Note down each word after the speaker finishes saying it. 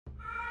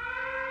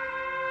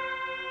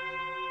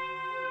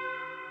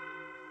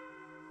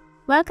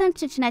Welcome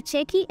to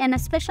Tunacheki, and a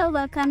special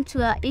welcome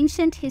to our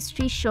Ancient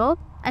History Show,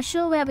 a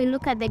show where we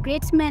look at the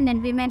great men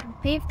and women who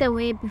paved the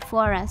way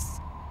before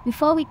us.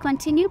 Before we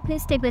continue,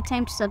 please take the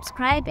time to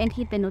subscribe and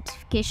hit the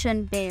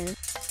notification bell.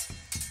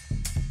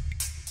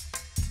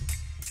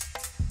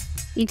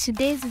 In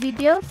today's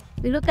video,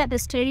 we look at the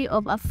story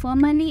of a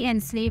formerly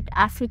enslaved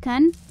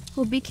African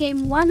who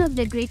became one of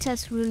the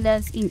greatest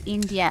rulers in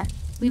India.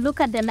 We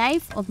look at the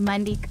life of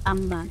Malik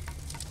Ambar.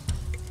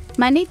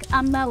 Malik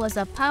Amber was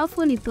a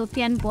powerful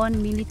Ethiopian-born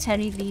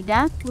military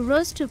leader who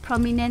rose to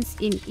prominence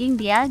in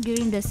India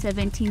during the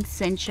 17th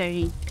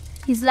century.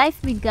 His life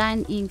began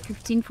in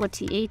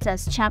 1548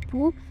 as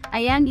Chapu, a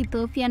young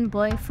Ethiopian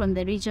boy from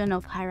the region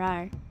of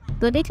Harar.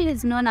 Though little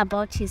is known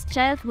about his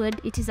childhood,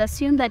 it is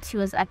assumed that he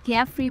was a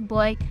carefree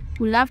boy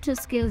who loved to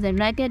scale the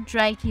rugged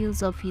dry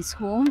hills of his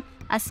home,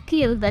 a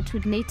skill that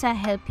would later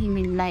help him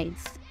in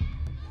life.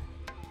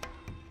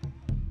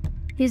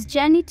 His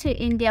journey to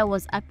India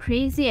was a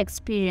crazy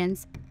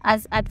experience,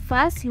 as at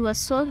first he was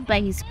sold by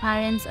his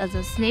parents as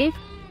a slave,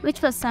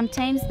 which was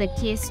sometimes the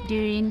case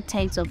during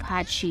times of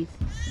hardship.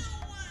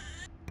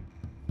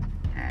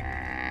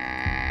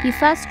 He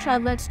first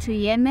traveled to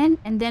Yemen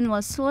and then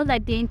was sold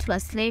again to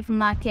a slave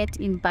market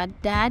in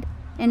Baghdad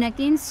and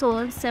again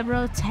sold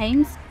several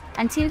times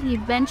until he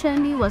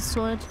eventually was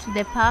sold to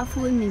the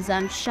powerful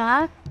Nizam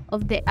Shah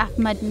of the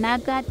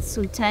Ahmadnagar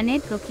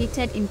Sultanate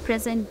located in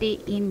present-day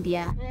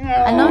India.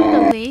 Along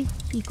the way,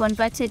 he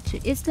converted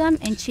to Islam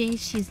and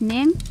changed his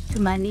name to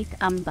Malik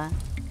Ambar.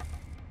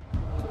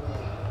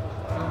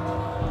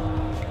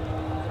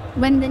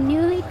 When the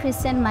newly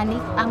christened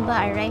Malik Amber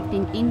arrived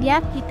in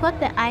India, he caught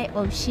the eye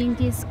of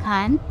Shingis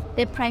Khan,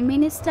 the Prime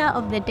Minister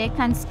of the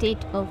Deccan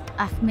state of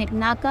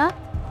Ahmednagar,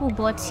 who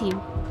bought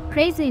him.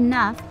 Crazy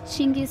enough,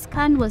 Shingis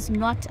Khan was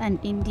not an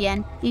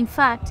Indian. In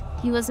fact,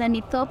 he was an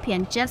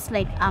Ethiopian just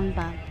like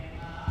Amber.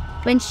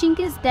 When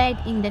Shingis died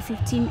in the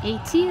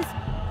 1580s,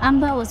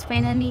 Amber was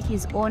finally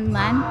his own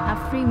man,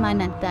 a free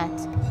man at that.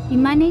 He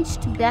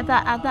managed to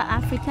gather other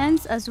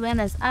Africans as well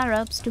as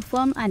Arabs to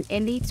form an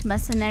elite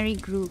mercenary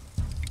group.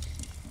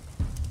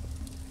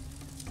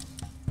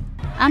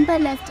 Amber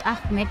left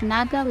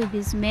Ahmednagar with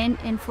his men,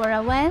 and for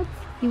a while,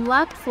 he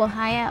worked for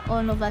hire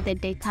all over the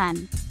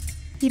Deccan.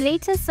 He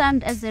later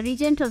served as the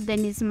regent of the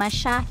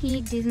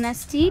Nizam-Shahi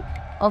dynasty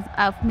of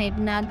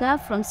Ahmednagar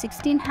from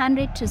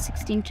 1600 to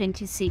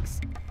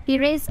 1626. He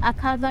raised a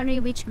cavalry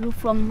which grew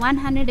from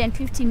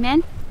 150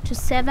 men to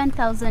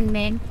 7,000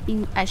 men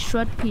in a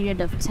short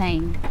period of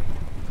time.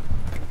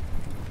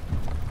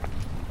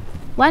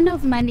 One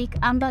of Malik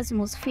Ambar's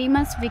most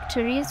famous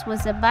victories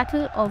was the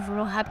Battle of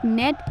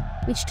Rohan,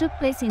 which took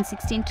place in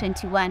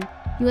 1621.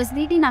 He was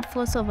leading a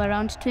force of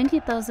around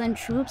 20,000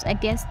 troops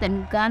against the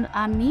Mughal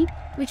army,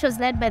 which was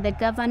led by the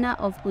governor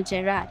of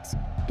Gujarat.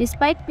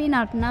 Despite being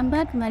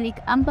outnumbered, Malik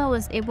Ambar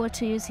was able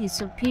to use his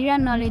superior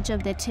knowledge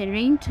of the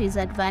terrain to his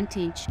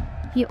advantage.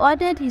 He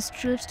ordered his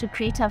troops to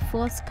create a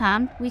false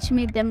camp, which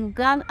made the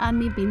Mughal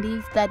army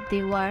believe that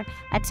they were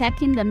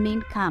attacking the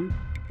main camp.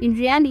 In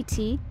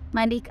reality,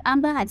 Malik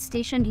Ambar had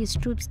stationed his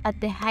troops at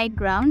the high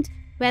ground,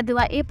 where they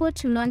were able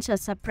to launch a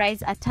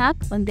surprise attack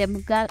on the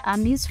Mughal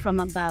armies from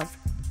above.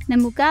 The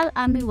Mughal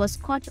army was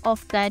caught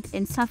off guard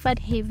and suffered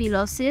heavy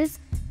losses,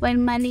 while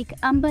Malik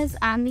Ambar's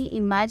army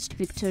emerged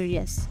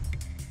victorious.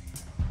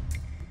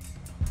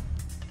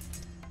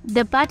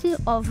 The Battle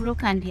of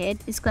Rohan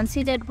is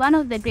considered one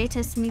of the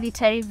greatest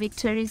military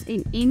victories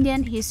in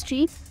Indian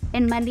history,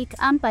 and Malik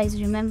Ambar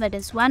is remembered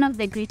as one of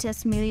the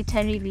greatest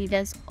military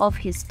leaders of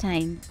his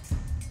time.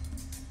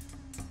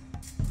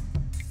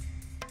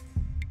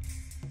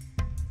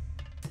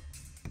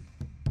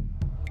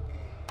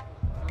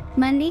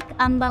 Malik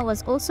Ambar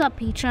was also a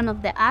patron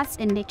of the arts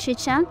and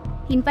literature.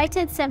 He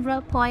invited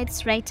several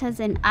poets, writers,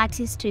 and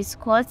artists to his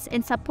courts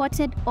and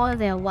supported all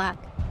their work.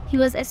 He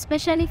was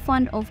especially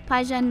fond of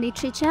Persian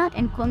literature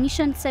and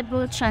commissioned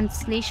several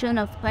translations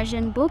of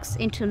Persian books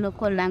into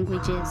local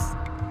languages.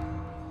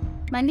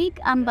 Malik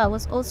Ambar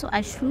was also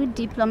a shrewd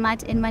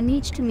diplomat and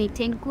managed to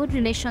maintain good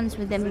relations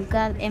with the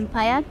Mughal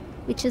Empire,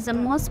 which is the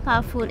most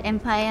powerful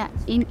empire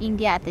in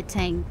India at the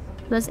time.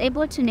 He was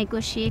able to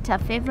negotiate a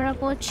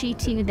favorable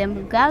treaty with the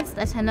Mughals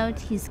that allowed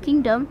his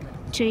kingdom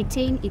to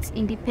retain its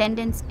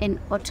independence and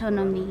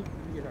autonomy.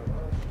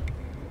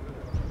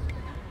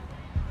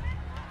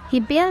 He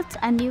built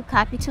a new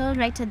capital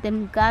right at the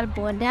Mughal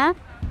border,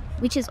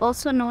 which is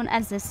also known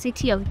as the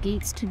City of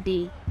Gates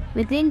today.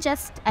 Within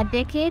just a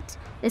decade,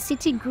 the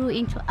city grew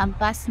into a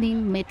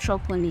bustling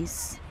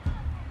metropolis.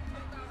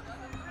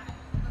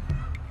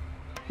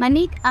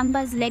 Malik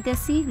Ambar's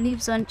legacy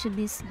lives on to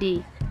this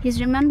day. He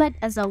is remembered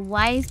as a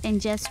wise and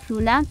just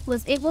ruler who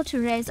was able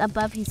to rise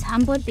above his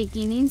humble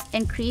beginnings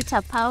and create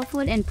a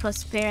powerful and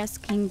prosperous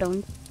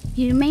kingdom.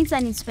 He remains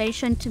an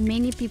inspiration to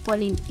many people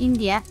in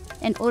India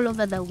and all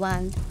over the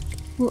world,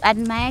 who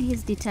admire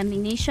his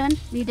determination,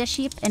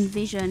 leadership, and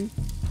vision.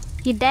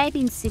 He died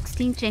in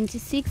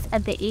 1626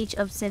 at the age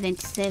of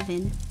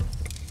 77.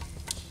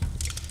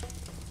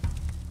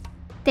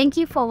 Thank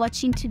you for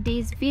watching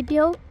today's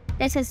video.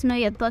 Let us know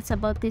your thoughts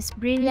about this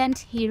brilliant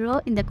hero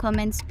in the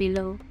comments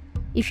below.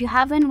 If you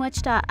haven't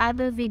watched our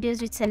other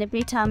videos which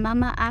celebrate our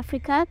Mama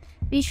Africa,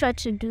 be sure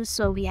to do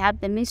so. We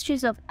have the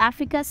Mysteries of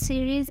Africa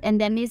series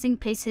and the Amazing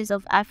Places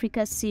of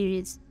Africa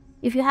series.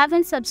 If you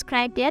haven't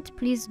subscribed yet,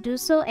 please do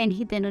so and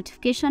hit the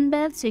notification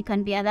bell so you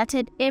can be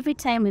alerted every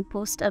time we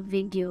post a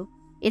video.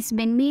 It's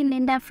been me,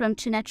 Linda from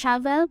Tuna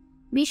Travel.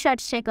 Be sure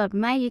to check out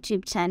my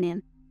YouTube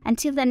channel.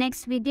 Until the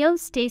next video,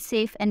 stay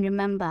safe and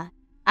remember,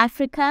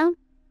 Africa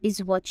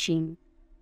is watching.